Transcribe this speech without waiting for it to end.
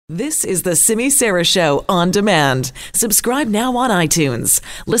This is the Simi Sara Show on demand. Subscribe now on iTunes.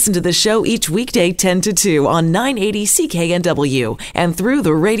 Listen to the show each weekday 10 to 2 on 980 CKNW and through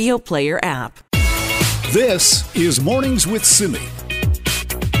the Radio Player app. This is Mornings with Simi.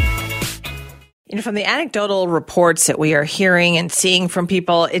 From the anecdotal reports that we are hearing and seeing from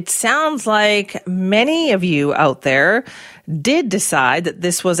people, it sounds like many of you out there did decide that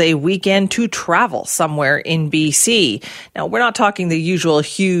this was a weekend to travel somewhere in BC. Now, we're not talking the usual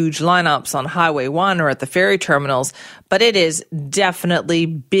huge lineups on Highway 1 or at the ferry terminals, but it is definitely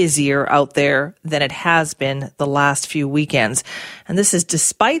busier out there than it has been the last few weekends. And this is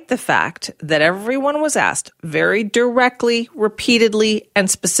despite the fact that everyone was asked very directly, repeatedly, and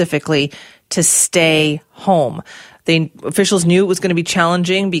specifically to stay home. The officials knew it was going to be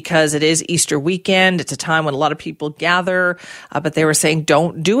challenging because it is Easter weekend. It's a time when a lot of people gather, but they were saying,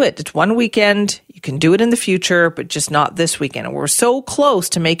 don't do it. It's one weekend. You can do it in the future, but just not this weekend. And we're so close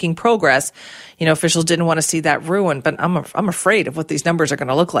to making progress. Officials didn't want to see that ruined, but I'm afraid of what these numbers are going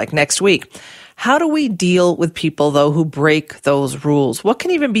to look like next week. How do we deal with people, though, who break those rules? What can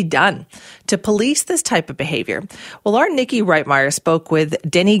even be done to police this type of behavior? Well, our Nikki Reitmeyer spoke with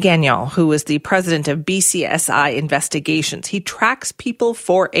Denis Gagnon, who is the president of BCSI Investigations. He tracks people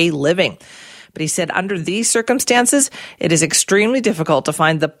for a living. But he said under these circumstances, it is extremely difficult to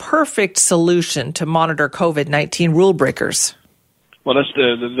find the perfect solution to monitor COVID-19 rule breakers. Well, that's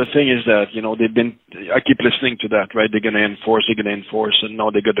the thing is that, I keep listening to that, right? They're going to enforce, and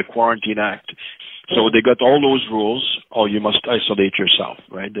now they got the Quarantine Act. So they got all those rules, or you must isolate yourself,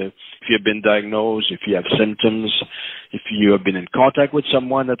 right? If you have been diagnosed, if you have symptoms, if you have been in contact with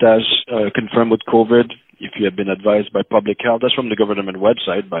someone that has confirmed with COVID, if you have been advised by public health, that's from the government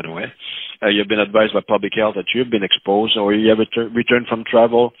website, by the way. You've been advised by public health that you've been exposed, or you have returned from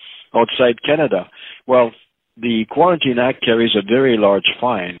travel outside Canada. Well, the Quarantine Act carries a very large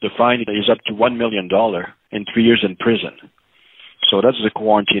fine. The fine is up to $1 million and 3 years in prison. So that's the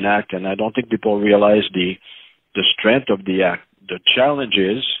Quarantine Act, and I don't think people realize the strength of the act. The challenge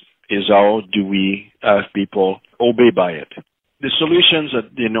is how do we have people obey by it? The solutions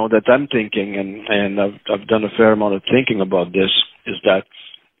that I'm thinking, and I've done a fair amount of thinking about this, is that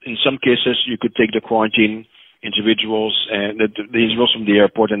in some cases you could take the quarantine individuals and the individuals from the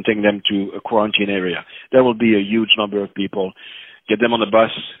airport and take them to a quarantine area. That will be a huge number of people. Get them on a bus,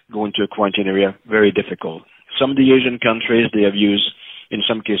 go into a quarantine area, very difficult. Some of the Asian countries, they have used, in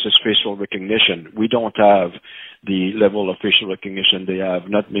some cases, facial recognition. We don't have the level of facial recognition they have,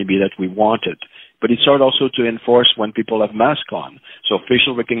 not maybe that we wanted. But it's hard also to enforce when people have masks on. So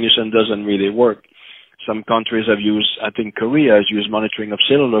facial recognition doesn't really work. Some countries have used, I think Korea has used monitoring of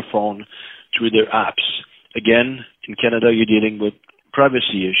cellular phone through their apps. Again, in Canada, you're dealing with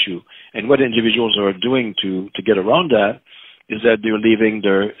privacy issue. And what individuals are doing to get around that is that they're leaving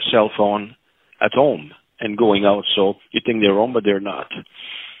their cell phone at home and going out. So you think they're home, but they're not.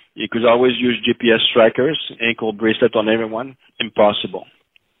 You could always use GPS trackers, ankle bracelet on everyone. Impossible.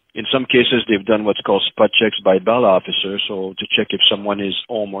 In some cases, they've done what's called spot checks by ballot officers, so to check if someone is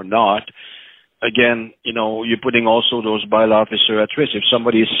home or not. Again, you're putting also those ballot officers at risk. If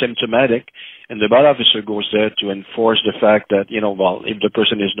somebody is symptomatic and the ballot officer goes there to enforce the fact that, if the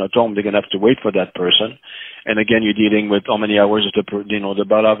person is not home, they're going to have to wait for that person. And again, you're dealing with how many hours the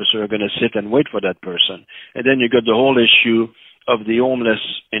ballot officer are going to sit and wait for that person. And then you got the whole issue of the homeless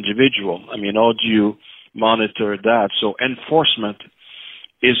individual. How do you monitor that? So enforcement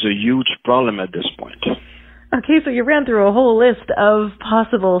is a huge problem at this point. Okay, so you ran through a whole list of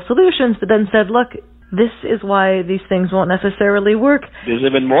possible solutions, but then said, look, this is why these things won't necessarily work. There's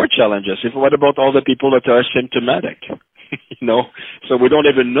even more challenges. What about all the people that are symptomatic? So we don't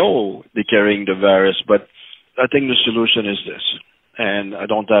even know they're carrying the virus, but I think the solution is this. And I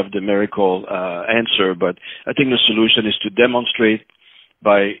don't have the miracle answer, but I think the solution is to demonstrate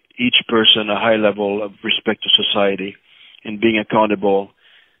by each person a high level of respect to society and being accountable,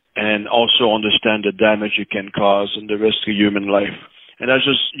 and also understand the damage you can cause and the risk of human life. And that's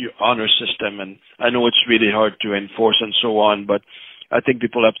just your honor system. And I know it's really hard to enforce and so on, but I think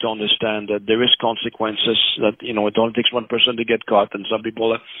people have to understand that there is consequences, that, it only takes one person to get caught. And some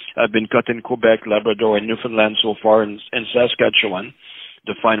people have been caught in Quebec, Labrador, and Newfoundland so far, in Saskatchewan.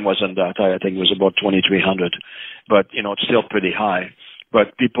 The fine wasn't that high. I think it was about $2,300. But, it's still pretty high.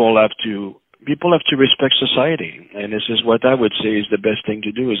 But people have to respect society. And this is what I would say is the best thing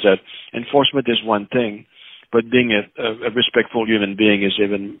to do, is that enforcement is one thing, but being a respectful human being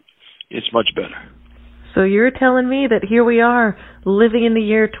it's much better. So you're telling me that here we are living in the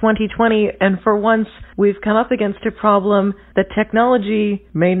year 2020, and for once we've come up against a problem that technology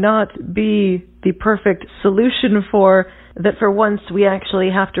may not be the perfect solution for, that for once we actually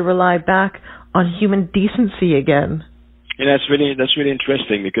have to rely back on human decency again. And that's really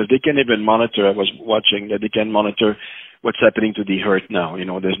interesting because they can even monitor. I was watching that they can monitor what's happening to the Earth now.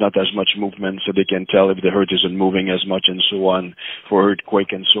 There's not as much movement, so they can tell if the Earth isn't moving as much and so on for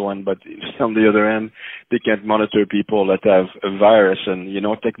earthquake and so on. But on the other hand, they can't monitor people that have a virus. And,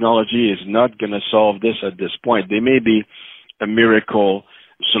 technology is not going to solve this at this point. There may be a miracle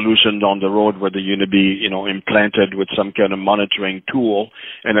solution down the road where they're going to be, implanted with some kind of monitoring tool.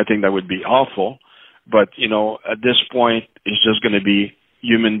 And I think that would be awful. But, at this point, it's just going to be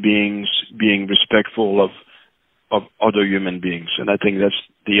human beings being respectful of other human beings. And I think that's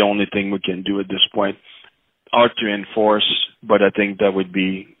the only thing we can do at this point. Hard to enforce, but I think that would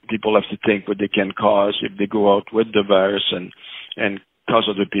be, people have to think what they can cause if they go out with the virus and cause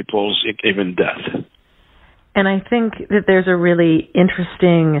other people's even death. And I think that there's a really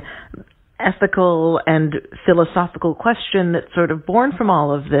interesting ethical and philosophical question that's sort of born from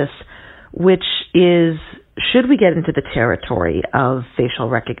all of this, which is, should we get into the territory of facial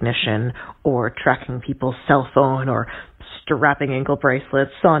recognition or tracking people's cell phone or strapping ankle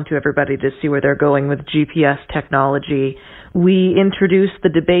bracelets onto everybody to see where they're going with GPS technology? We introduce the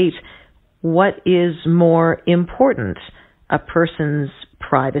debate, what is more important, a person's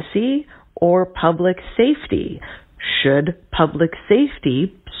privacy or public safety? Should public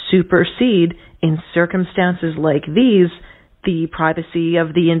safety supersede, in circumstances like these, the privacy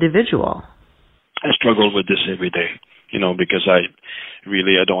of the individual? I struggle with this every day, because I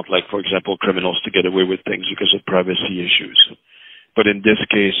don't like, for example, criminals to get away with things because of privacy issues. But in this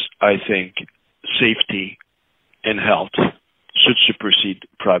case, I think safety and health should supersede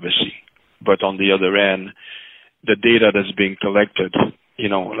privacy. But on the other end, the data that's being collected,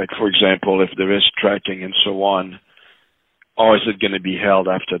 like, for example, if there is tracking and so on, or is it going to be held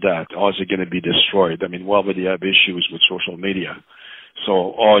after that? Or is it going to be destroyed? I mean, we already have issues with social media. So,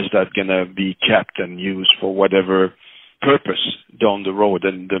 or is that going to be kept and used for whatever purpose down the road?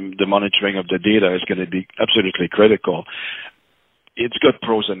 And the monitoring of the data is going to be absolutely critical. It's got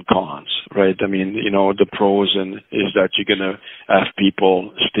pros and cons, right? I mean, the pros is that you're going to have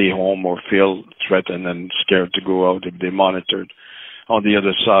people stay home or feel threatened and scared to go out if they're monitored. On the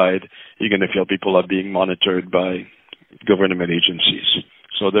other side, you're going to feel people are being monitored by government agencies.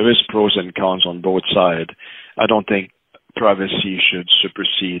 So there is pros and cons on both sides. I don't think privacy should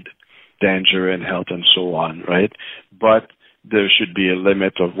supersede danger and health and so on, right? But there should be a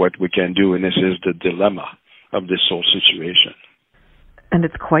limit of what we can do, and this is the dilemma of this whole situation. And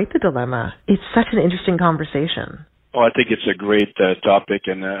it's quite the dilemma. It's such an interesting conversation. Oh, I think it's a great topic,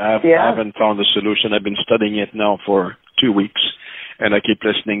 and I haven't found a solution. I've been studying it now for 2 weeks, and I keep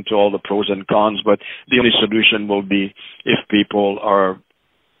listening to all the pros and cons, but the only solution will be if people are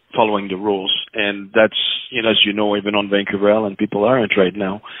following the rules. And that's, as you know, even on Vancouver Island, people aren't right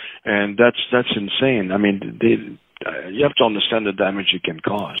now. And that's insane. I mean, you have to understand the damage you can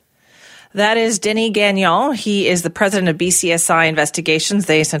cause. That is Denis Gagnon. He is the president of BCSI Investigations.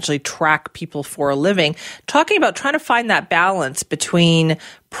 They essentially track people for a living, talking about trying to find that balance between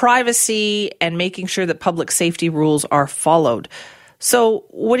privacy and making sure that public safety rules are followed. So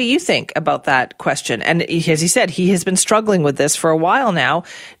what do you think about that question? And as he said, he has been struggling with this for a while now.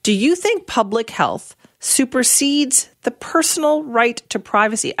 Do you think public health supersedes the personal right to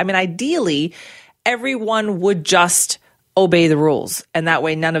privacy? I mean, ideally, everyone would just obey the rules, and that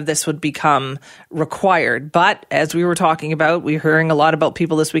way none of this would become required. But as we were talking about, we're hearing a lot about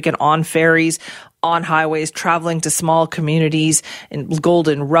people this weekend on ferries, on highways, traveling to small communities in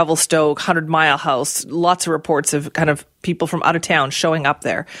Golden, Revelstoke, 100 Mile House, lots of reports of kind of people from out of town showing up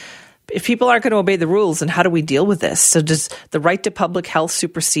there. If people aren't going to obey the rules, then how do we deal with this? So does the right to public health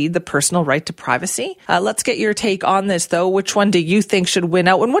supersede the personal right to privacy? Let's get your take on this, though. Which one do you think should win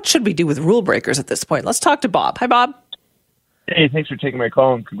out, and what should we do with rule breakers at this point? Let's talk to Bob. Hi, Bob. Hey, thanks for taking my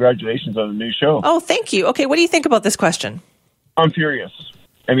call, and congratulations on the new show. Oh, thank you. Okay, what do you think about this question? I'm furious.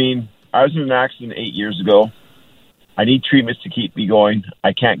 I mean, I was in an accident 8 years ago. I need treatments to keep me going.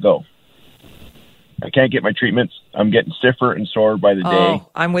 I can't go. I can't get my treatments. I'm getting stiffer and sore by the day. Oh,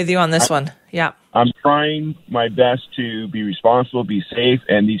 I'm with you on this one. Yeah. I'm trying my best to be responsible, be safe,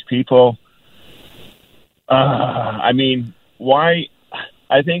 and these people, I mean, why?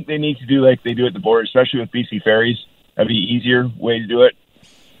 I think they need to do like they do at the border, especially with BC Ferries. That'd be an easier way to do it.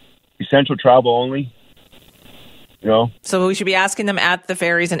 Essential travel only. So we should be asking them at the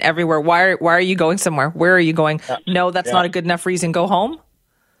ferries and everywhere, why are you going somewhere? Where are you going? No, that's not a good enough reason. Go home?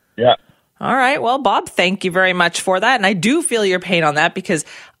 Yeah. All right. Well, Bob, thank you very much for that. And I do feel your pain on that because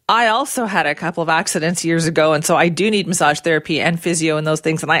I also had a couple of accidents years ago, and so I do need massage therapy and physio and those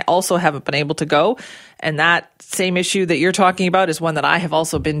things, and I also haven't been able to go. And that same issue that you're talking about is one that I have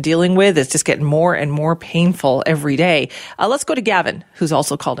also been dealing with. It's just getting more and more painful every day. Let's go to Gavin, who's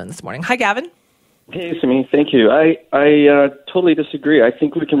also called in this morning. Hi, Gavin. Hey, Simi. Thank you. I totally disagree. I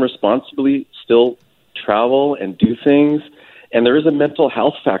think we can responsibly still travel and do things, and there is a mental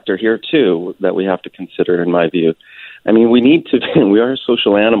health factor here, too, that we have to consider, in my view. I mean, we are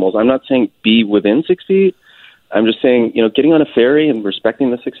social animals. I'm not saying be within 6 feet. I'm just saying, getting on a ferry and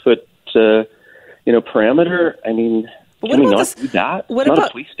respecting the 6 foot, parameter. I mean, can we not do that? It's not a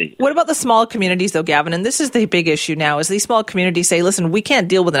police state. What about the small communities, though, Gavin? And this is the big issue now, is these small communities say, listen, we can't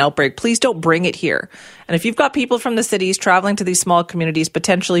deal with an outbreak. Please don't bring it here. And if you've got people from the cities traveling to these small communities,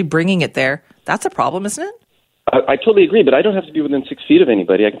 potentially bringing it there, that's a problem, isn't it? I totally agree, but I don't have to be within 6 feet of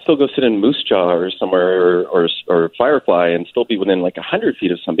anybody. I can still go sit in Moose Jaw or somewhere or Firefly and still be within 100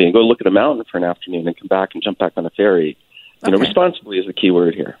 feet of somebody and go look at a mountain for an afternoon and come back and jump back on a ferry. Responsibly is the key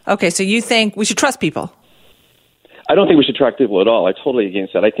word here. Okay, so you think we should trust people? I don't think we should track people at all. I'm totally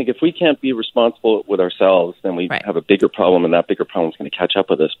against that. I think if we can't be responsible with ourselves, then we have a bigger problem, and that bigger problem is going to catch up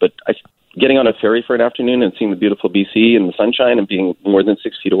with us. But getting on a ferry for an afternoon and seeing the beautiful BC and the sunshine and being more than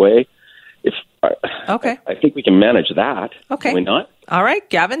 6 feet away, I think we can manage that. Okay. Can we not? All right,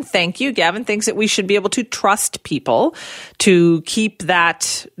 Gavin, thank you. Gavin thinks that we should be able to trust people to keep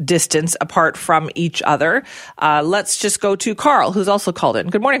that distance apart from each other. Let's just go to Carl, who's also called in.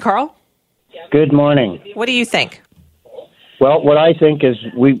 Good morning, Carl. Good morning. What do you think? Well, what I think is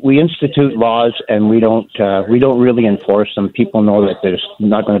we institute laws and we don't really enforce them. People know that there's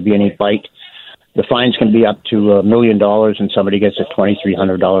not going to be any bite. The fines can be up to $1 million, and somebody gets a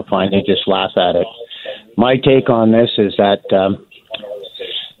 $2,300 fine. They just laugh at it. My take on this is that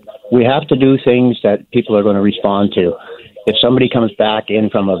we have to do things that people are going to respond to. If somebody comes back in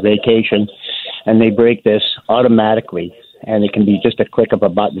from a vacation and they break this automatically, and it can be just a click of a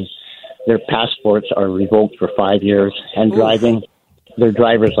button, their passports are revoked for 5 years, and their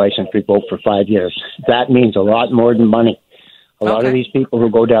driver's license revoked for 5 years. That means a lot more than money. A lot of these people who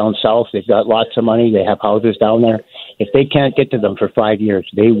go down south, they've got lots of money, they have houses down there. If they can't get to them for 5 years,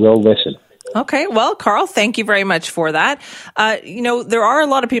 they will listen. Okay. Well, Carl, thank you very much for that. There are a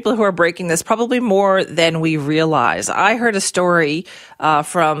lot of people who are breaking this, probably more than we realize. I heard a story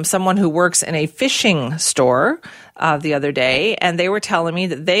from someone who works in a fishing store the other day, and they were telling me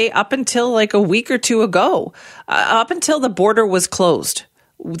that they, up until a week or two ago, up until the border was closed,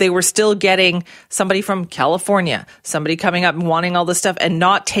 they were still getting somebody from California, somebody coming up and wanting all this stuff and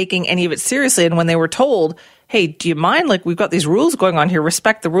not taking any of it seriously. And when they were told, hey, do you mind? We've got these rules going on here.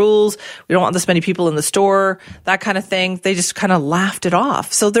 Respect the rules. We don't want this many people in the store, that kind of thing. They just kind of laughed it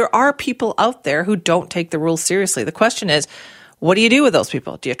off. So there are people out there who don't take the rules seriously. The question is, what do you do with those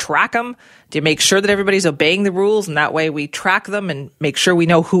people? Do you track them? Do you make sure that everybody's obeying the rules, and that way we track them and make sure we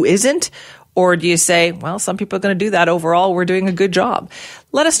know who isn't? Or do you say, well, some people are going to do that. Overall, we're doing a good job.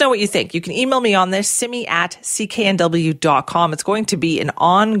 Let us know what you think. You can email me on this, simi@cknw.com. It's going to be an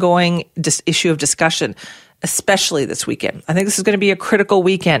ongoing issue of discussion, especially this weekend. I think this is going to be a critical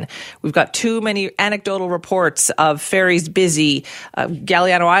weekend. We've got too many anecdotal reports of ferries busy.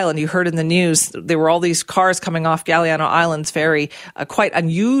 Galiano Island, you heard in the news, there were all these cars coming off Galiano Island's ferry quite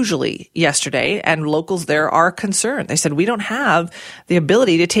unusually yesterday, and locals there are concerned. They said, we don't have the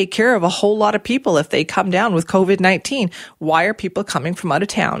ability to take care of a whole lot of people if they come down with COVID-19. Why are people coming from out of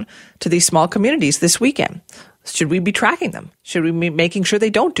town to these small communities this weekend? Should we be tracking them? Should we be making sure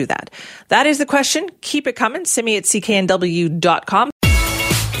they don't do that? That is the question. Keep it coming. Simi@cknw.com.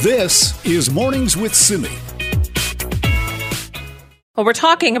 This is Mornings with Simi. Well, we're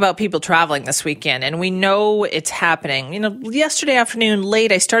talking about people traveling this weekend, and we know it's happening. Yesterday afternoon,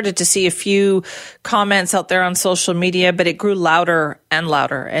 late, I started to see a few comments out there on social media, but it grew louder and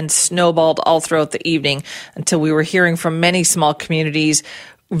louder and snowballed all throughout the evening until we were hearing from many small communities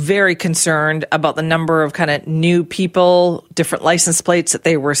very concerned about the number of kind of new people, different license plates that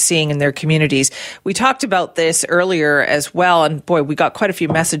they were seeing in their communities. We talked about this earlier as well, and boy, we got quite a few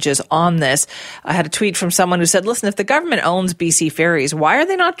messages on this. I had a tweet from someone who said, listen, if the government owns BC Ferries, why are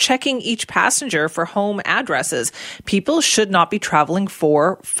they not checking each passenger for home addresses? People should not be traveling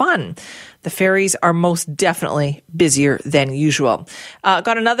for fun. The ferries are most definitely busier than usual.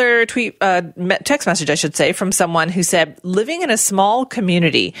 Got another text message, I should say, from someone who said, living in a small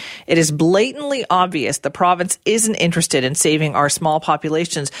community, it is blatantly obvious the province isn't interested in saving our small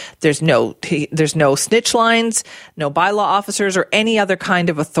populations. There's no snitch lines, no bylaw officers, or any other kind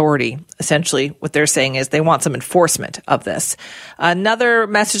of authority. Essentially, what they're saying is they want some enforcement of this. Another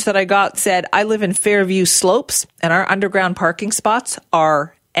message that I got said, I live in Fairview Slopes, and our underground parking spots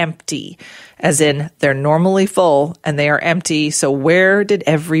are empty, as in they're normally full and they are empty. So where did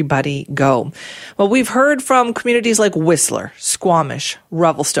everybody go? Well, we've heard from communities like Whistler, Squamish,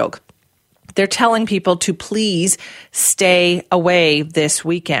 Revelstoke. They're telling people to please stay away this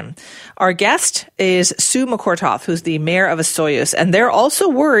weekend. Our guest is Sue McCourtoff, who's the mayor of Osoyoos, and they're also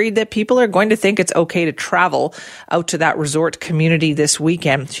worried that people are going to think it's okay to travel out to that resort community this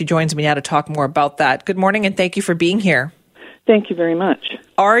weekend. She joins me now to talk more about that. Good morning, and thank you for being here. Thank you very much.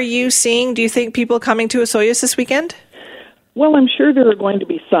 Are you seeing, do you think, people coming to Osoyoos this weekend? Well, I'm sure there are going to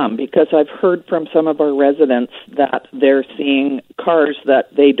be some, because I've heard from some of our residents that they're seeing cars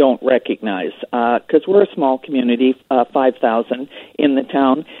that they don't recognize, because we're a small community, 5,000 in the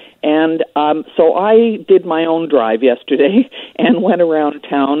town. And so I did my own drive yesterday and went around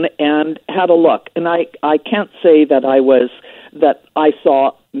town and had a look. And I can't say that I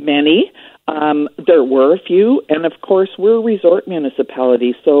saw many. There were a few, and of course we're a resort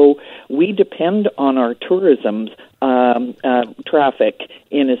municipality, so we depend on our tourism traffic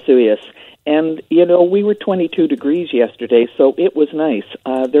in Osoyoos. And, we were 22 degrees yesterday, so it was nice.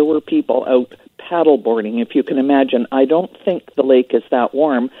 There were people out paddleboarding, if you can imagine. I don't think the lake is that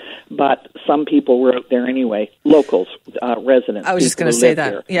warm, but some people were out there anyway. Locals, residents. I was just going to say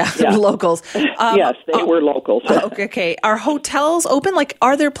that. Yeah. Locals. Yes, they were locals. Okay. Are hotels open?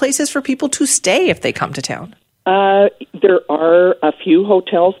 Are there places for people to stay if they come to town? There are a few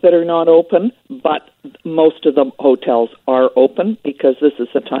hotels that are not open, but most of the hotels are open because this is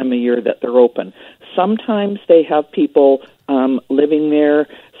the time of year that they're open. Sometimes they have people living there.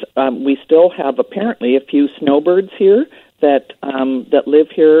 We still have apparently a few snowbirds here that live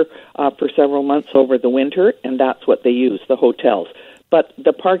here for several months over the winter, and that's what they use, the hotels. But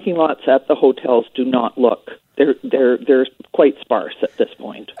the parking lots at the hotels do not look. They're quite sparse at this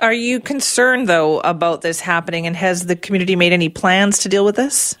point. Are you concerned, though, about this happening, and has the community made any plans to deal with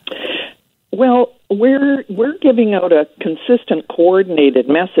this? Well, we're giving out a consistent, coordinated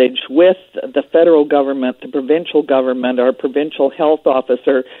message with the federal government, the provincial government, our provincial health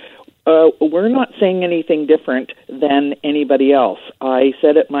officer. We're not saying anything different than anybody else. I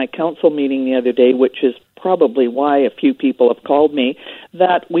said at my council meeting the other day, which is probably why a few people have called me,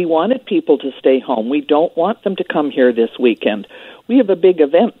 that we wanted people to stay home. We don't want them to come here this weekend. We have a big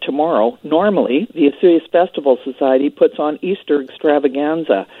event tomorrow. Normally, the Osoyoos Festival Society puts on Easter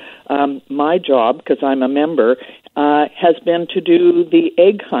extravaganza. My job, because I'm a member, has been to do the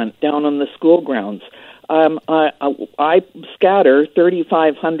egg hunt down on the school grounds. I scatter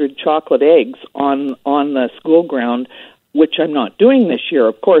 3,500 chocolate eggs on the school ground, which I'm not doing this year.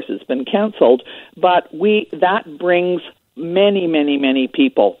 Of course, it's been canceled, but that brings many, many, many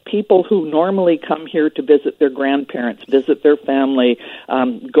people who normally come here to visit their grandparents, visit their family,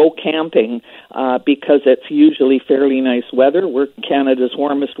 go camping, because it's usually fairly nice weather. We're Canada's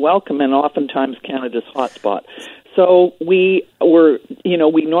warmest welcome and oftentimes Canada's hotspot. So we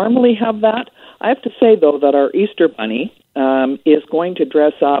normally have that. I have to say, though, that our Easter Bunny is going to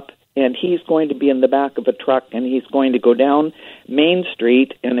dress up, and he's going to be in the back of a truck, and he's going to go down Main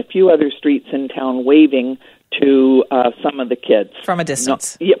Street and a few other streets in town waving to some of the kids. From a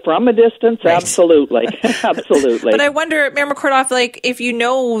distance. No, yeah, from a distance, right. Absolutely. Absolutely. But I wonder, Mayor McCourtoff, if you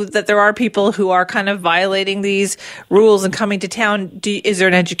know that there are people who are kind of violating these rules and coming to town, is there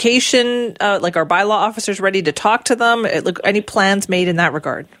an education, are bylaw officers ready to talk to them? Any plans made in that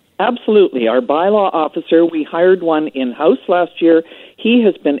regard? Absolutely. Our bylaw officer, we hired one in-house last year. He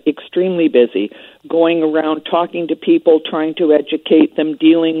has been extremely busy going around talking to people, trying to educate them,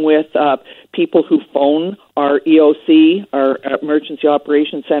 dealing with people who phone our EOC, our Emergency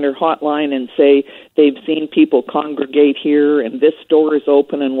Operations Center hotline, and say they've seen people congregate here and this store is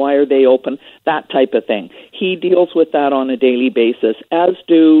open and why are they open, that type of thing. He deals with that on a daily basis, as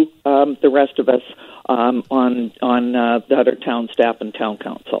do the rest of us on the other town staff and town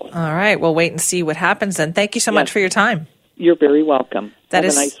council. All right. We'll wait and see what happens then. Thank you so much for your time. You're very welcome. Have a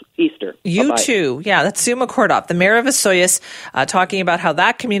nice Easter. You Bye-bye. too. Yeah, that's Sue McCourtoff, the mayor of Osoyoos, talking about how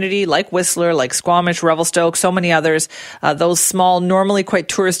that community, like Whistler, like Squamish, Revelstoke, so many others, those small, normally quite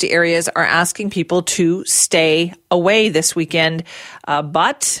touristy areas, are asking people to stay away this weekend.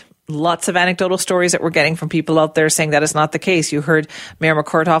 But lots of anecdotal stories that we're getting from people out there saying that is not the case. You heard Mayor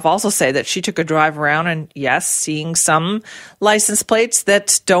McCourtoff also say that she took a drive around and, yes, seeing some license plates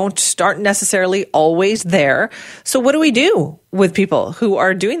that aren't necessarily always there. So what do we do with people who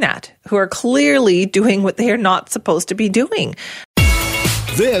are doing that, who are clearly doing what they are not supposed to be doing?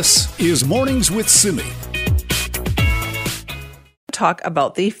 This is Mornings with Simi. talk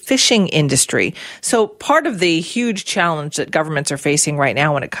about the fishing industry. So part of the huge challenge that governments are facing right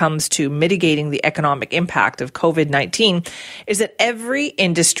now when it comes to mitigating the economic impact of COVID-19 is that every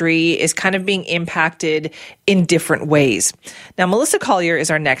industry is kind of being impacted in different ways. Now, Melissa Collier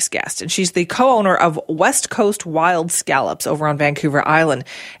is our next guest, and she's the co-owner of West Coast Wild Scallops over on Vancouver Island.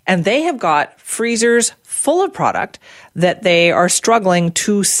 And they have got freezers full of product that they are struggling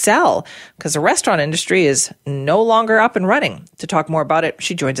to sell because the restaurant industry is no longer up and running. To talk more about it,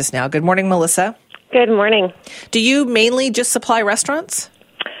 she joins us now. Good morning, Melissa. Good morning. Do you mainly just supply restaurants?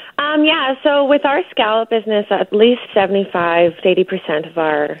 Yeah, so with our scallop business, at least 75 to 80% of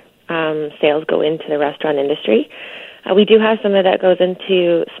our sales go into the restaurant industry. We do have some of that goes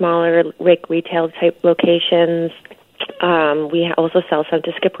into smaller retail type locations. We also sell some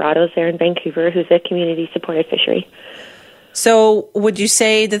to Skiperados there in Vancouver, who's a community-supported fishery. So would you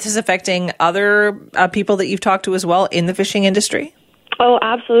say that this is affecting other people that you've talked to as well in the fishing industry? Oh,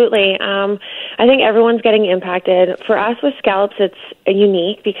 absolutely. I think everyone's getting impacted. For us with scallops, it's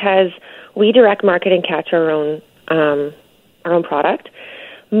unique because we direct market and catch our own product.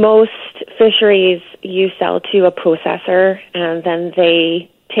 Most fisheries, you sell to a processor, and then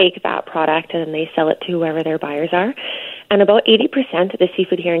they take that product and they sell it to whoever their buyers are. And about 80% of the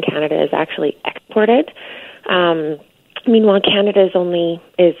seafood here in Canada is actually exported. Meanwhile, Canada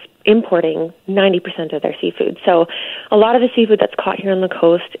is importing 90% of their seafood. So a lot of the seafood that's caught here on the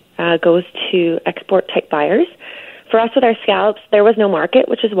coast goes to export-type buyers. For us with our scallops, there was no market,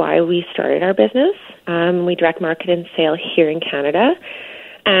 which is why we started our business. We direct market and sale here in Canada.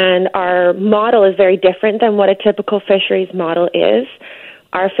 And our model is very different than what a typical fisheries model is.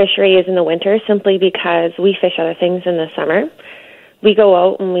 Our fishery is in the winter simply because we fish other things in the summer. We go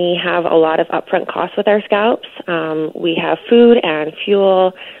out and we have a lot of upfront costs with our scallops. We have food and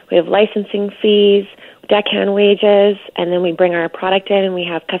fuel. We have licensing fees, deckhand wages, and then we bring our product in and we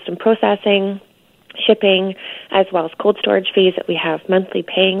have custom processing, shipping, as well as cold storage fees that we have monthly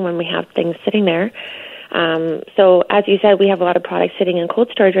paying when we have things sitting there. So as you said, we have a lot of products sitting in cold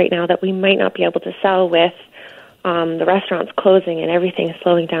storage right now that we might not be able to sell with the restaurants closing and everything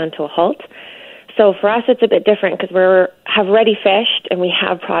slowing down to a halt. So for us, it's a bit different because we have ready fished and we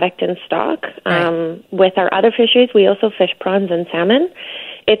have product in stock. Right. With our other fisheries, we also fish prawns and salmon.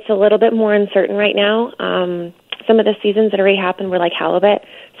 It's a little bit more uncertain right now. Some of the seasons that already happened were like halibut.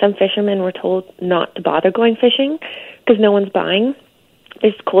 Some fishermen were told not to bother going fishing because no one's buying.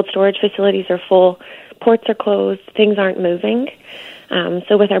 These cold storage facilities are full. Ports are closed. Things aren't moving.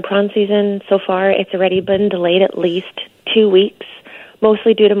 So with our prawn season so far, it's already been delayed at least 2 weeks,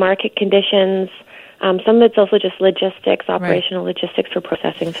 mostly due to market conditions. Some of it's also just logistics, operational logistics for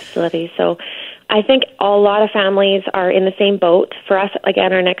processing facilities. So I think a lot of families are in the same boat. For us,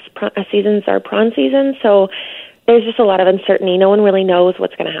 again, our next season's our prawn season. So there's just a lot of uncertainty. No one really knows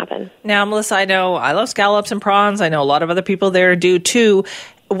what's going to happen. Now, Melissa, I know I love scallops and prawns. I know a lot of other people there do too.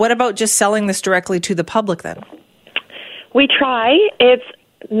 What about just selling this directly to the public then? We try. It's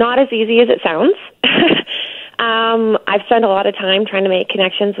not as easy as it sounds. I've spent a lot of time trying to make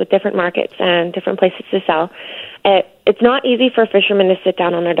connections with different markets and different places to sell. It's not easy for fishermen to sit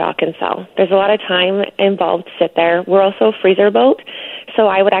down on their dock and sell. There's a lot of time involved to sit there. We're also a freezer boat, so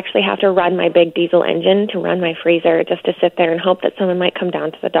I would actually have to run my big diesel engine to run my freezer just to sit there and hope that someone might come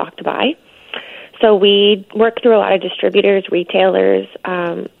down to the dock to buy. So we work through a lot of distributors, retailers,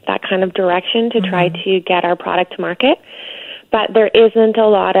 that kind of direction to try to get our product to market. But there isn't a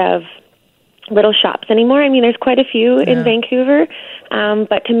lot of little shops anymore. I mean, there's quite a few in Vancouver,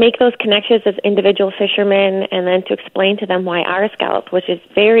 but to make those connections as individual fishermen and then to explain to them why our scallop, which is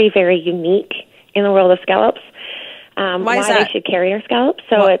very, very unique in the world of scallops, why they should carry our scallops.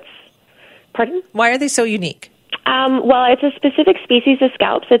 So pardon? Why are they so unique? Well, it's a specific species of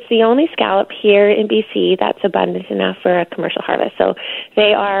scallops. It's the only scallop here in BC that's abundant enough for a commercial harvest. So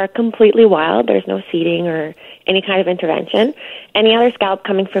they are completely wild. There's no seeding or any kind of intervention. Any other scallop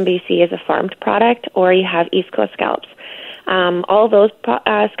coming from BC is a farmed product, or you have East Coast scallops. All of those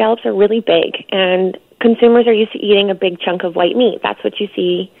scallops are really big, and consumers are used to eating a big chunk of white meat. That's what you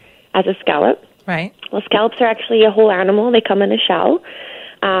see as a scallop. Right. Well, scallops are actually a whole animal. They come in a shell.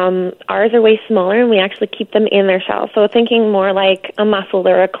 Ours are way smaller, and we actually keep them in their shell. So thinking more like a mussel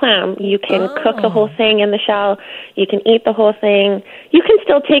or a clam, you can cook the whole thing in the shell. You can eat the whole thing. You can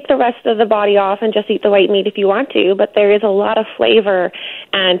still take the rest of the body off and just eat the white meat if you want to, but there is a lot of flavor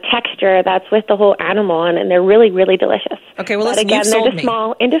and texture that's with the whole animal, and they're really, really delicious. Okay, well, but listen, again, you've sold they're just me.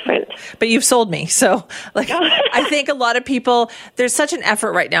 small and different. But you've sold me. So, I think a lot of people, there's such an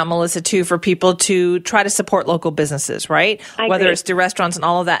effort right now, Melissa, too, for people to try to support local businesses, right? I Whether agree. it's to restaurants and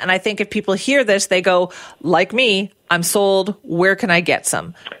all of that. And I think if people hear this, they go, like me, I'm sold. Where can I get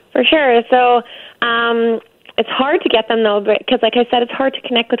some? For sure. So, it's hard to get them, though, because, like I said, it's hard to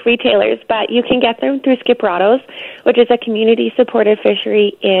connect with retailers, but you can get them through Skiprados, which is a community-supported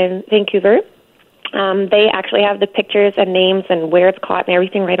fishery in Vancouver. They actually have the pictures and names and where it's caught and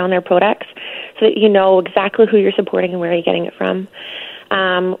everything right on their products, so that you know exactly who you're supporting and where you're getting it from.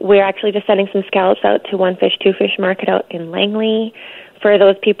 We're actually just sending some scallops out to One Fish, Two Fish Market out in Langley. For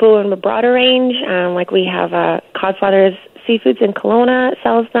those people in the broader range, like we have Codfather's Seafoods in Kelowna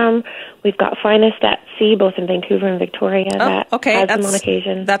sells them. We've got Finest at Sea, both in Vancouver and Victoria, that has them on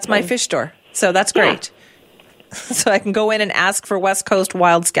occasion. That's my fish store. So that's great. Yeah. So I can go in and ask for West Coast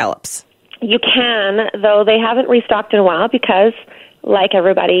wild scallops. You can, though they haven't restocked in a while because, like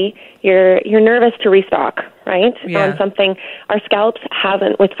everybody, you're nervous to restock, right? Yeah. On something. Our scallops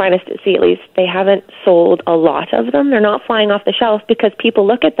haven't, with Finest at Sea at least, they haven't sold a lot of them. They're not flying off the shelf because people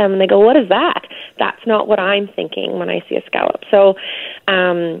look at them and they go, what is that? That's not what I'm thinking when I see a scallop. So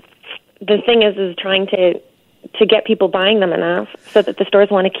the thing is trying to get people buying them enough so that the stores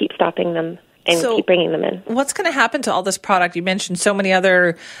want to keep stocking them and keep bringing them in. What's going to happen to all this product? You mentioned so many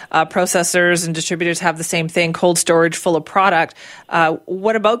other processors and distributors have the same thing, cold storage full of product.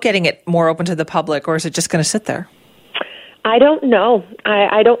 What about getting it more open to the public, or is it just going to sit there? I don't know.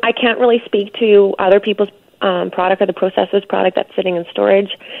 I can't really speak to other people's product or the processor's product that's sitting in storage.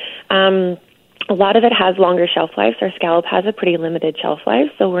 A lot of it has longer shelf lives. Our scallop has a pretty limited shelf life,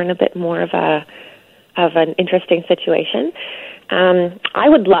 so we're in a bit more of an interesting situation. I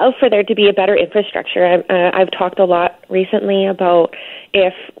would love for there to be a better infrastructure. I've talked a lot recently about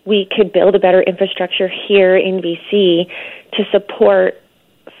if we could build a better infrastructure here in BC to support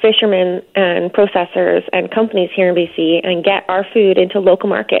fishermen and processors and companies here in BC and get our food into local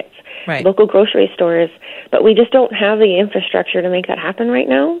markets, local grocery stores. But we just don't have the infrastructure to make that happen right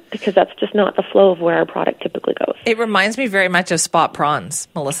now because that's just not the flow of where our product typically goes. It reminds me very much of spot prawns,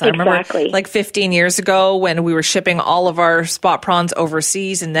 Melissa. Exactly. I remember like 15 years ago when we were shipping all of our spot prawns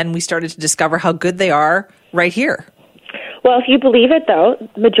overseas, and then we started to discover how good they are right here. Well, if you believe it, though,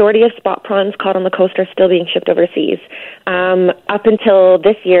 the majority of spot prawns caught on the coast are still being shipped overseas. Up until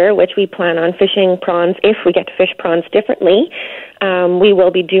this year, which we plan on fishing prawns, if we get to fish prawns differently, we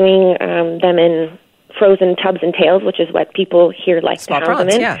will be doing them in frozen tubs and tails, which is what people here like spot to have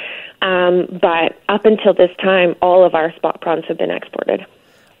prawns, them in. Yeah. But up until this time, all of our spot prawns have been exported.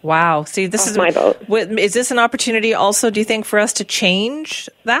 Wow. See, this is my boat. Is this an opportunity also, do you think, for us to change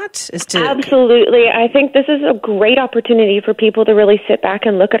that? Absolutely. I think this is a great opportunity for people to really sit back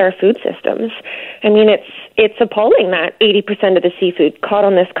and look at our food systems. I mean, it's appalling that 80% of the seafood caught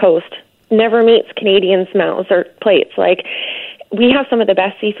on this coast never meets Canadians' mouths or plates. Like, we have some of the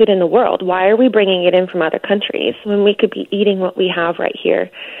best seafood in the world. Why are we bringing it in from other countries when we could be eating what we have right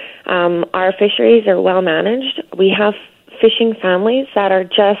here? Our fisheries are well managed. We have fishing families that are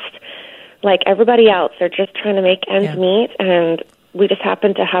just like everybody else. They're just trying to make ends meet, and we just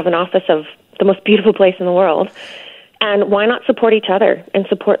happen to have an office of the most beautiful place in the world. And why not support each other and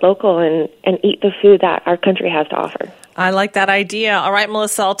support local and eat the food that our country has to offer? I like that idea. All right,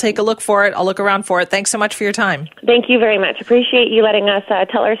 Melissa, I'll take a look for it. I'll look around for it. Thanks so much for your time. Thank you very much. Appreciate you letting us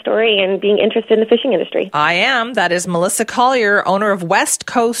tell our story and being interested in the fishing industry. I am. That is Melissa Collier, owner of West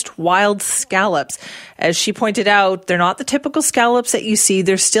Coast Wild Scallops. As she pointed out, they're not the typical scallops that you see.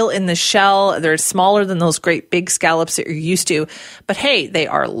 They're still in the shell. They're smaller than those great big scallops that you're used to. But hey, they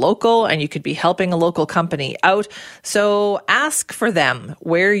are local, and you could be helping a local company out. So ask for them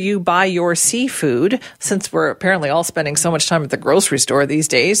where you buy your seafood. Since we're apparently all spending so much time at the grocery store these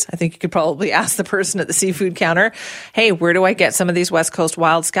days, I think you could probably ask the person at the seafood counter, hey, where do I get some of these West Coast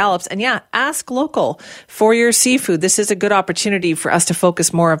wild scallops? And yeah, ask local for your seafood. This is a good opportunity for us to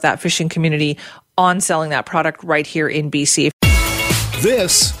focus more of that fishing community on selling that product right here in BC.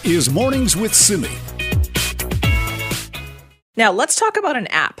 This is Mornings with Simi. Now, let's talk about an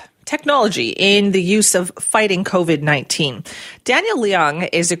app. Technology in the use of fighting COVID-19. Daniel Leung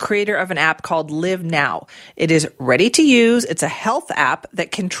is a creator of an app called Live Now. It is ready to use. It's a health app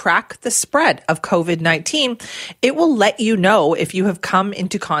that can track the spread of COVID-19. It will let you know if you have come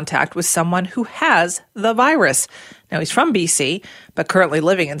into contact with someone who has the virus. Now, he's from BC, but currently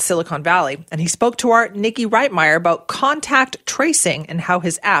living in Silicon Valley. And he spoke to our Nikki Reitmeyer about contact tracing and how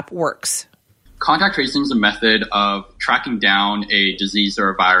his app works. Contact tracing is a method of tracking down a disease or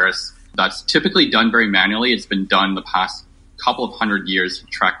a virus that's typically done very manually. It's been done the past couple of 100 years to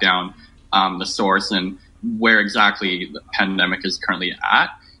track down the source and where exactly the pandemic is currently at.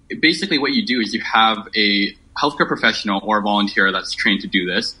 Basically, what you do is you have a healthcare professional or a volunteer that's trained to do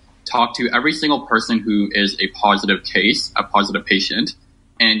this, talk to every single person who is a positive case, a positive patient,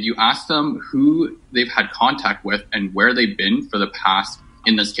 and you ask them who they've had contact with and where they've been for the past,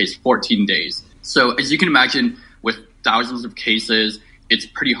 in this case, 14 days. So as you can imagine, with thousands of cases, it's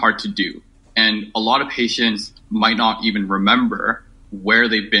pretty hard to do. And a lot of patients might not even remember where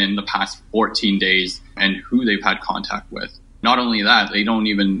they've been the past 14 days and who they've had contact with. Not only that, they don't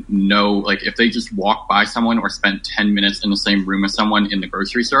even know, like if they just walk by someone or spent 10 minutes in the same room as someone in the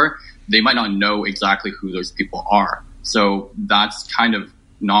grocery store, they might not know exactly who those people are. So that's kind of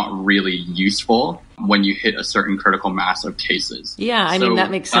not really useful when you hit a certain critical mass of cases. Yeah, I mean, that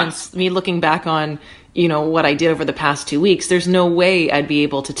makes sense. Me looking back on, what I did over the past 2 weeks, there's no way I'd be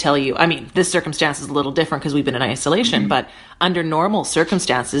able to tell you. I mean, this circumstance is a little different because we've been in isolation, but under normal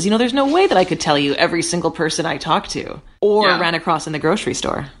circumstances, there's no way that I could tell you every single person I talked to or ran across in the grocery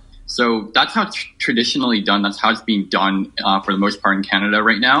store. So that's how it's traditionally done. That's how it's being done for the most part in Canada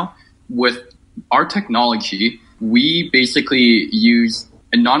right now. With our technology, we basically use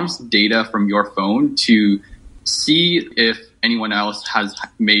anonymous data from your phone to see if anyone else has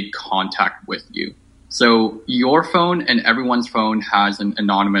made contact with you. So your phone and everyone's phone has an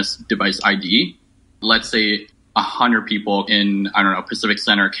anonymous device ID. Let's say 100 people in, Pacific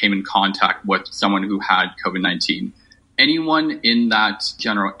Center came in contact with someone who had COVID-19. Anyone in that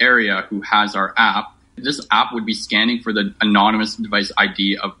general area who has our app, this app would be scanning for the anonymous device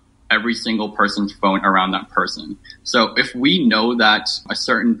ID of every single person's phone around that person. So if we know that a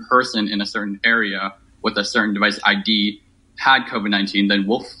certain person in a certain area with a certain device ID had COVID-19, then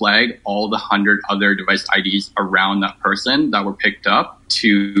we'll flag all the 100 other device IDs around that person that were picked up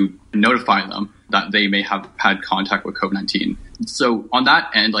to notify them that they may have had contact with COVID-19. So on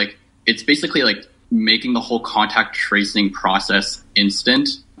that end, it's basically making the whole contact tracing process instant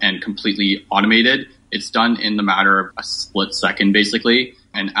and completely automated. It's done in the matter of a split second, basically.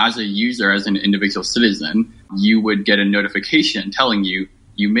 And as a user, as an individual citizen, you would get a notification telling you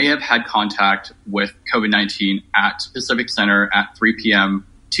you may have had contact with COVID-19 at Pacific Center at 3 p.m.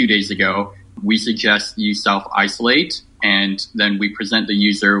 2 days ago. We suggest you self-isolate, and then we present the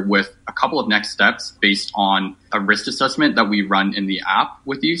user with a couple of next steps based on a risk assessment that we run in the app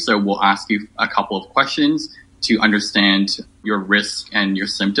with you. So we'll ask you a couple of questions to understand your risk and your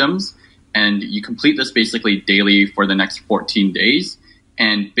symptoms. And you complete this basically daily for the next 14 days.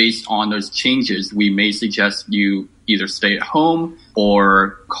 And based on those changes, we may suggest you either stay at home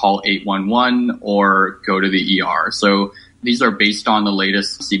or call 811 or go to the ER. So these are based on the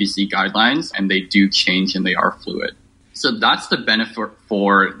latest CDC guidelines, and they do change and they are fluid. So that's the benefit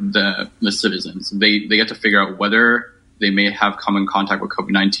for the citizens. They get to figure out whether they may have come in contact with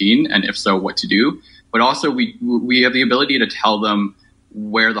COVID-19, and if so, what to do. But also we have the ability to tell them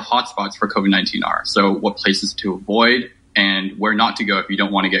where the hotspots for COVID-19 are. So what places to avoid and where not to go if you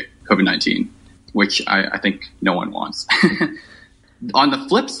don't want to get COVID-19, which I think no one wants. On the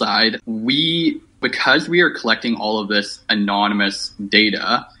flip side, because we are collecting all of this anonymous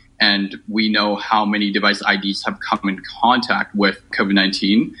data and we know how many device IDs have come in contact with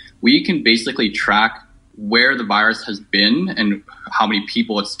COVID-19, we can basically track where the virus has been and how many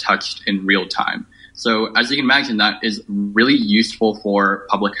people it's touched in real time. So as you can imagine, that is really useful for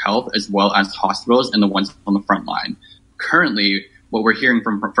public health as well as hospitals and the ones on the front line. Currently, what we're hearing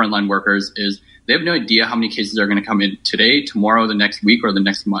from frontline workers is they have no idea how many cases are going to come in today, tomorrow, the next week, or the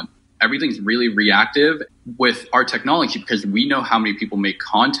next month. Everything's really reactive with our technology because we know how many people make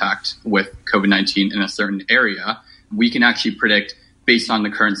contact with COVID-19 in a certain area. We can actually predict, based on the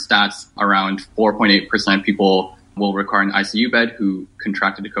current stats, around 4.8% people will require an ICU bed who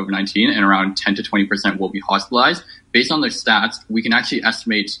contracted to COVID-19, and around 10 to 20% will be hospitalized. Based on those stats, we can actually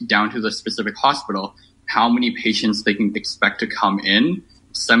estimate down to the specific hospital how many patients they can expect to come in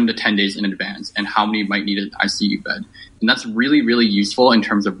 7 to 10 days in advance and how many might need an ICU bed. And that's really, really useful in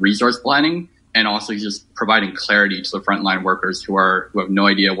terms of resource planning and also just providing clarity to the frontline workers who have no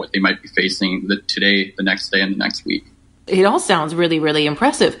idea what they might be facing today, the next day, and the next week. It all sounds really, really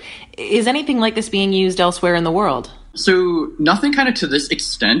impressive. Is anything like this being used elsewhere in the world? So nothing kind of to this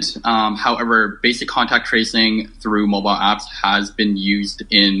extent. However, basic contact tracing through mobile apps has been used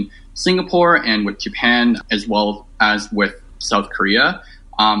in Singapore and with Japan, as well as with South Korea.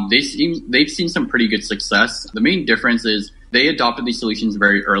 They've seen some pretty good success. The main difference is they adopted these solutions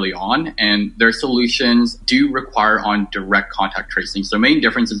very early on, and their solutions do require on direct contact tracing. So main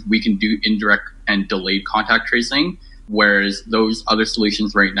difference is we can do indirect and delayed contact tracing, whereas those other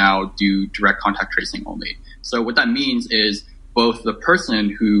solutions right now do direct contact tracing only. So what that means is both the person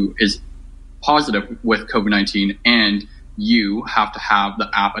who is positive with COVID-19 and you have to have the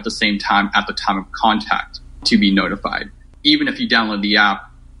app at the same time at the time of contact to be notified. Even if you download the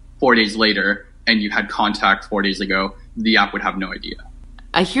app 4 days later and you had contact 4 days ago, the app would have no idea.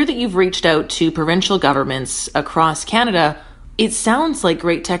 I hear that you've reached out to provincial governments across Canada. It sounds like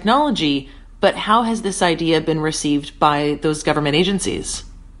great technology, but how has this idea been received by those government agencies?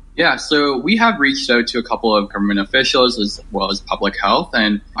 Yeah, so we have reached out to a couple of government officials as well as public health,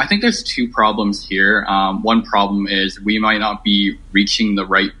 and I think there's two problems here. One problem is we might not be reaching the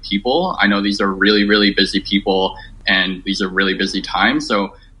right people. I know these are really, really busy people, and these are really busy times,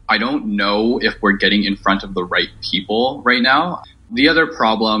 so I don't know if we're getting in front of the right people right now. The other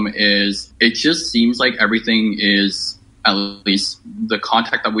problem is it just seems like everything is, at least the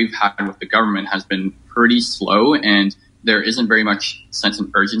contact that we've had with the government has been pretty slow, and there isn't very much sense of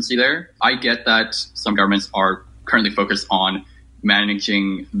urgency there. I get that some governments are currently focused on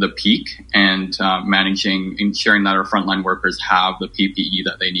managing the peak and ensuring that our frontline workers have the PPE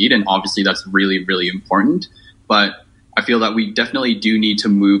that they need. And obviously that's really, really important. But I feel that we definitely do need to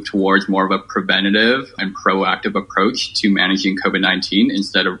move towards more of a preventative and proactive approach to managing COVID-19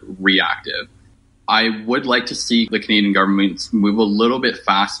 instead of reactive. I would like to see the Canadian government move a little bit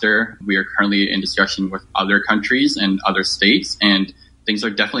faster. We are currently in discussion with other countries and other states, and things are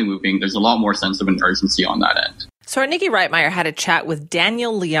definitely moving. There's a lot more sense of an urgency on that end. So our Nikki Reitmeyer had a chat with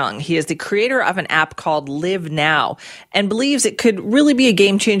Daniel Leung. He is the creator of an app called Live Now and believes it could really be a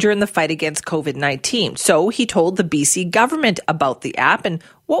game changer in the fight against COVID-19. So he told the BC government about the app, and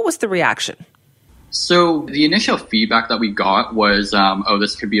what was the reaction? So the initial feedback that we got was,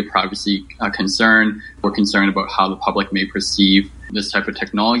 this could be a privacy concern. We're concerned about how the public may perceive this type of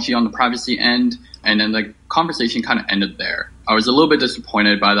technology on the privacy end. And then the conversation kind of ended there. I was a little bit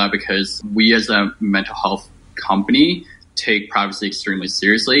disappointed by that because we as a mental health company take privacy extremely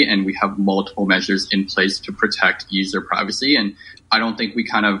seriously, and we have multiple measures in place to protect user privacy. And I don't think we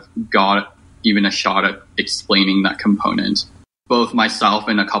kind of got even a shot at explaining that component. Both myself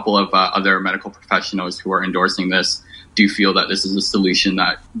and a couple of other medical professionals who are endorsing this do feel that this is a solution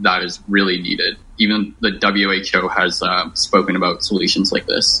that is really needed. Even the WHO has spoken about solutions like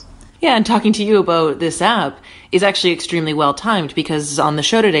this. Yeah, and talking to you about this app is actually extremely well timed, because on the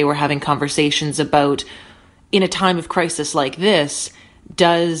show today we're having conversations about, in a time of crisis like this,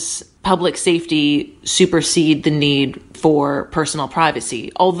 does public safety supersede the need for personal privacy?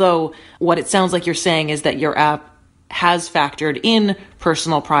 Although what it sounds like you're saying is that your app has factored in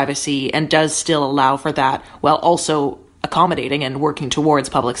personal privacy and does still allow for that, while also accommodating and working towards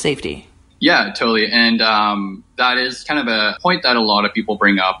public safety. Yeah, totally. And that is kind of a point that a lot of people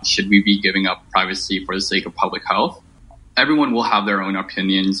bring up. Should we be giving up privacy for the sake of public health? Everyone will have their own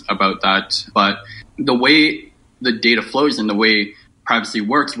opinions about that. But the way the data flows and the way privacy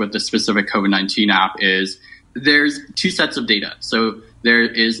works with the specific COVID-19 app is there's two sets of data. So there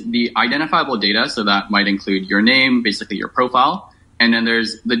is the identifiable data, so that might include your name, basically your profile. And then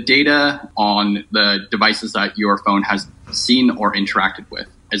there's the data on the devices that your phone has seen or interacted with,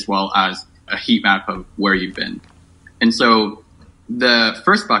 as well as a heat map of where you've been. And so the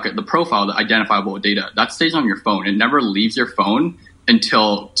first bucket, the profile, the identifiable data, that stays on your phone. It never leaves your phone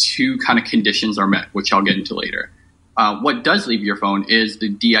until two kind of conditions are met, which I'll get into later. What does leave your phone is the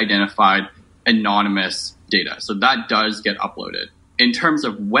de-identified anonymous data. So that does get uploaded. In terms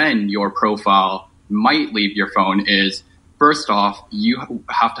of when your profile might leave your phone is, first off, you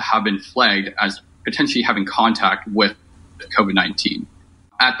have to have been flagged as potentially having contact with COVID-19.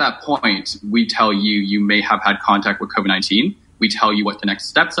 At that point, we tell you may have had contact with COVID-19. We tell you what the next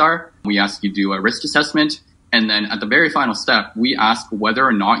steps are. We ask you to do a risk assessment. And then at the very final step, we ask whether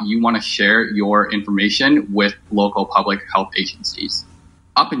or not you want to share your information with local public health agencies.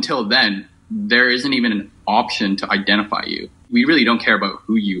 Up until then, there isn't even an option to identify you. We really don't care about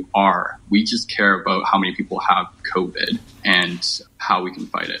who you are. We just care about how many people have COVID and how we can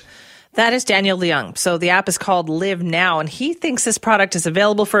fight it. That is Daniel Leung. So the app is called Live Now, and he thinks this product is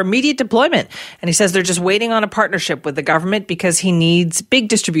available for immediate deployment. And he says they're just waiting on a partnership with the government because he needs big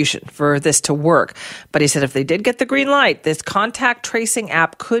distribution for this to work. But he said if they did get the green light, this contact tracing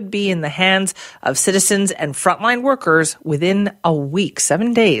app could be in the hands of citizens and frontline workers within a week,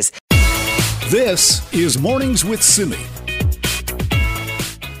 7 days. This is Mornings with Simi.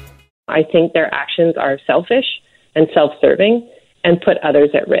 I think their actions are selfish and self-serving and put others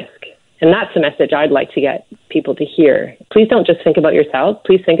at risk. And that's the message I'd like to get people to hear. Please don't just think about yourselves.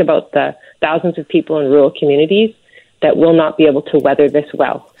 Please think about the thousands of people in rural communities that will not be able to weather this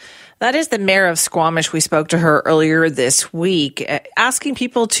well. That is the mayor of Squamish. We spoke to her earlier this week, asking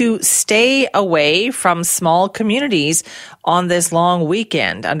people to stay away from small communities on this long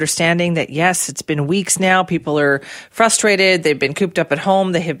weekend, understanding that, yes, it's been weeks now. People are frustrated. They've been cooped up at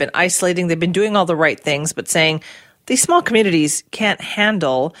home. They have been isolating. They've been doing all the right things, but saying these small communities can't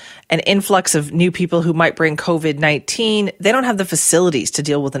handle an influx of new people who might bring COVID-19. They don't have the facilities to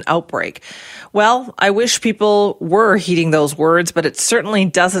deal with an outbreak. Well, I wish people were heeding those words, but it certainly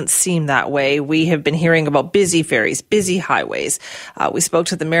doesn't seem that way. We have been hearing about busy ferries, busy highways. We spoke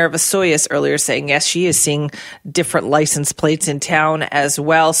to the mayor of Osoyoos earlier saying, yes, she is seeing different license plates in town as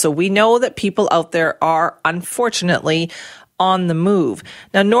well. So we know that people out there are, unfortunately, on the move.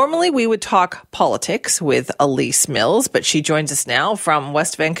 Now, normally we would talk politics with Elise Mills, but she joins us now from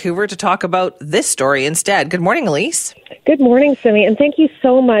West Vancouver to talk about this story instead. Good morning, Elise. Good morning, Simi, and thank you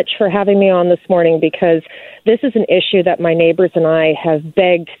so much for having me on this morning, because this is an issue that my neighbors and I have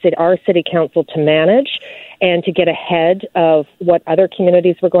begged our city council to manage and to get ahead of what other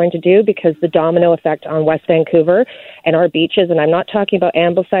communities were going to do, because the domino effect on West Vancouver and our beaches, and I'm not talking about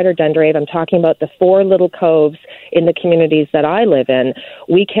Ambleside or Dunderave, I'm talking about the 4 little coves in the communities that I live in.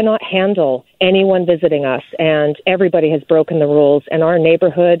 We cannot handle anyone visiting us, and everybody has broken the rules, and our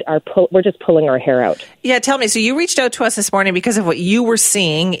neighborhood, we're just pulling our hair out. Yeah, tell me, so you reached out to us this morning because of what you were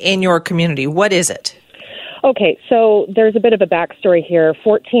seeing in your community. What is it? Okay, so there's a bit of a backstory here.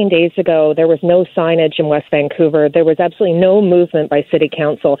 14 days ago, there was no signage in West Vancouver. There was absolutely no movement by City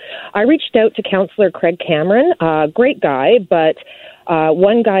Council. I reached out to Councillor Craig Cameron, great guy, but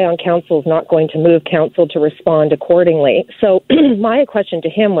one guy on council is not going to move council to respond accordingly. So my question to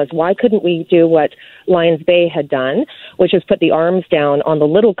him was, why couldn't we do what Lions Bay had done, which is put the arms down on the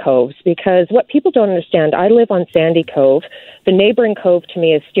little coves? Because what people don't understand, I live on Sandy Cove. The neighboring cove to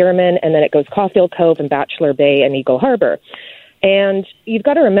me is Stearman, and then it goes Caulfield Cove and Bachelor Bay and Eagle Harbor. And you've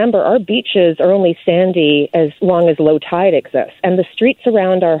got to remember, our beaches are only sandy as long as low tide exists. And the streets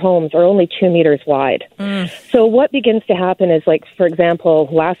around our homes are only 2 meters wide. So what begins to happen is, like, for example,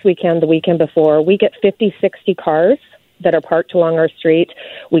 last weekend, the weekend before, we get 50, 60 cars that are parked along our street.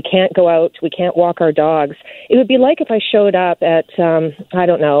 We can't go out. We can't walk our dogs. It would be like if I showed up at, I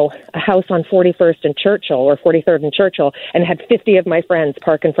don't know, a house on 41st and Churchill or 43rd and Churchill and had 50 of my friends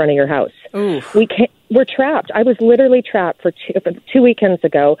park in front of your house. We're trapped. I was literally trapped for 2 weekends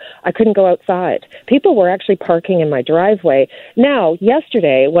ago. I couldn't go outside. People were actually parking in my driveway. Now,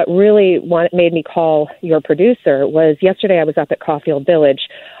 yesterday, what really made me call your producer was, yesterday I was up at Caulfield Village.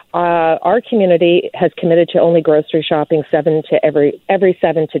 Our community has committed to only grocery shopping every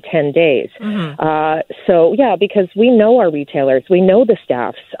 7 to 10 days. So, yeah, because we know our retailers, we know the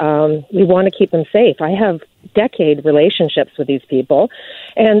staffs. We want to keep them safe. I have decade relationships with these people.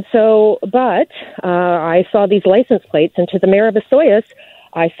 And so, but I saw these license plates, and to the mayor of Osoyoos,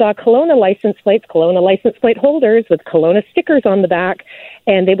 I saw Kelowna license plate holders with Kelowna stickers on the back,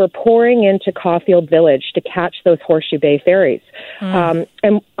 and they were pouring into Caulfield Village to catch those Horseshoe Bay ferries. And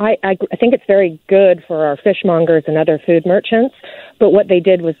I think it's very good for our fishmongers and other food merchants, but what they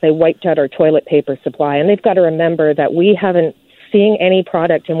did was they wiped out our toilet paper supply, and they've got to remember that we haven't seeing any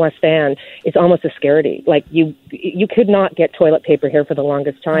product in West Van is almost a scarcity. Like, you could not get toilet paper here for the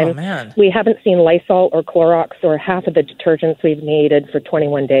longest time. Oh, man. We haven't seen Lysol or Clorox or half of the detergents we've needed for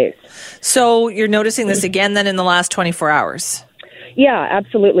 21 days. So you're noticing this again then in the last 24 hours? Yeah,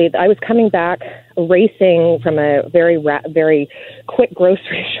 absolutely. I was coming back racing from a very quick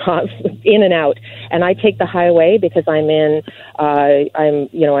grocery shop in and out, and I take the highway because I'm in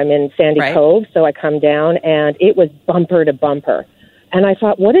Sandy Cove, so I come down, and it was bumper to bumper. And I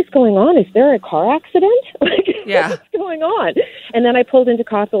thought, what is going on? Is there a car accident? What's going on? And then I pulled into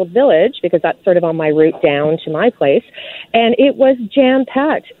Caulfield Village because that's sort of on my route down to my place. And it was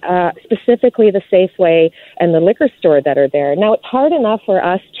jam-packed, specifically the Safeway and the liquor store that are there. Now, it's hard enough for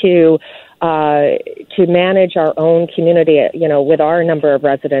us to manage our own community, with our number of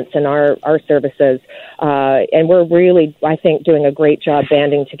residents and our services. And we're really, I think, doing a great job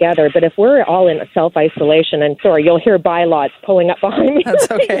banding together. But if we're all in self-isolation, and sorry, you'll hear bylaws pulling up behind me.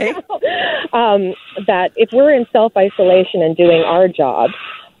 That's okay. That if we're in self-isolation and doing our job,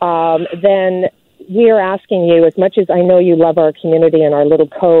 then we are asking you, as much as I know you love our community and our little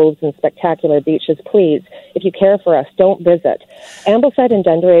coves and spectacular beaches, please, if you care for us, don't visit. Ambleside and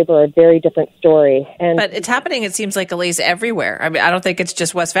Dunderave are a very different story. But it's happening, it seems like, Elise, everywhere. I mean, I don't think it's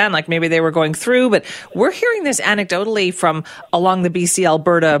just West Van, like maybe they were going through, but we're hearing this anecdotally from along the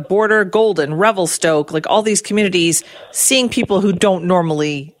BC-Alberta border, Golden, Revelstoke, like all these communities, seeing people who don't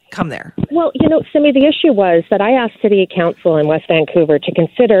normally come there. Well, Simi, the issue was that I asked City Council in West Vancouver to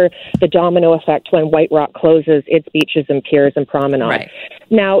consider the domino effect when White Rock closes its beaches and piers and promenade. Right.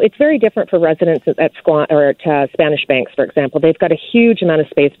 Now, it's very different for residents at Spanish Banks, for example. They've got a huge amount of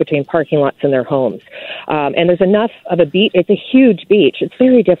space between parking lots and their homes. And there's enough of a beach. It's a huge beach. It's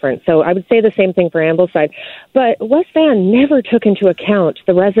very different. So I would say the same thing for Ambleside. But West Van never took into account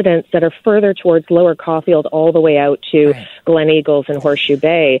the residents that are further towards Lower Caulfield all the way out to Glen Eagles and Horseshoe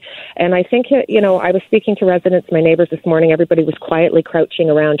Bay. And I think, I was speaking to residents, my neighbors this morning. Everybody was quietly crouching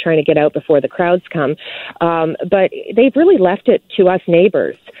around trying to get out before the crowds come. But they've really left it to us neighbors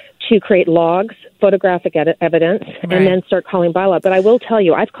to create logs, photographic evidence, and then start calling bylaw. But I will tell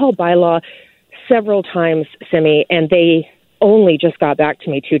you, I've called bylaw several times, Simi, and they only just got back to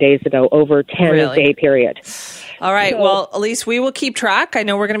me 2 days ago over a 10-day period. All right. Well, Elise, we will keep track. I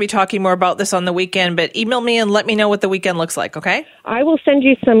know we're going to be talking more about this on the weekend, but email me and let me know what the weekend looks like, okay? I will send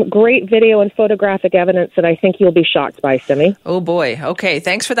you some great video and photographic evidence that I think you'll be shocked by, Simi. Oh, boy. Okay.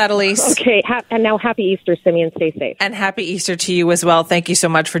 Thanks for that, Elise. Okay. And now happy Easter, Simi, and stay safe. And happy Easter to you as well. Thank you so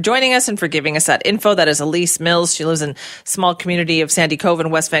much for joining us and for giving us that info. That is Elise Mills. She lives in a small community of Sandy Cove in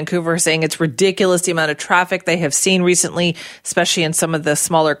West Vancouver, saying it's ridiculous the amount of traffic they have seen recently, especially in some of the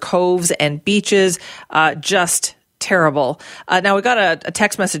smaller coves and beaches. Just terrible. Now, we got a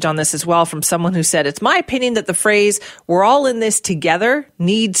text message on this as well from someone who said, it's my opinion that the phrase, we're all in this together,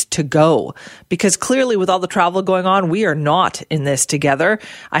 needs to go. Because clearly with all the travel going on, we are not in this together.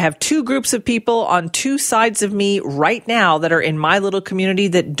 I have two groups of people on two sides of me right now that are in my little community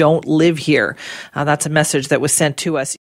that don't live here. That's a message that was sent to us.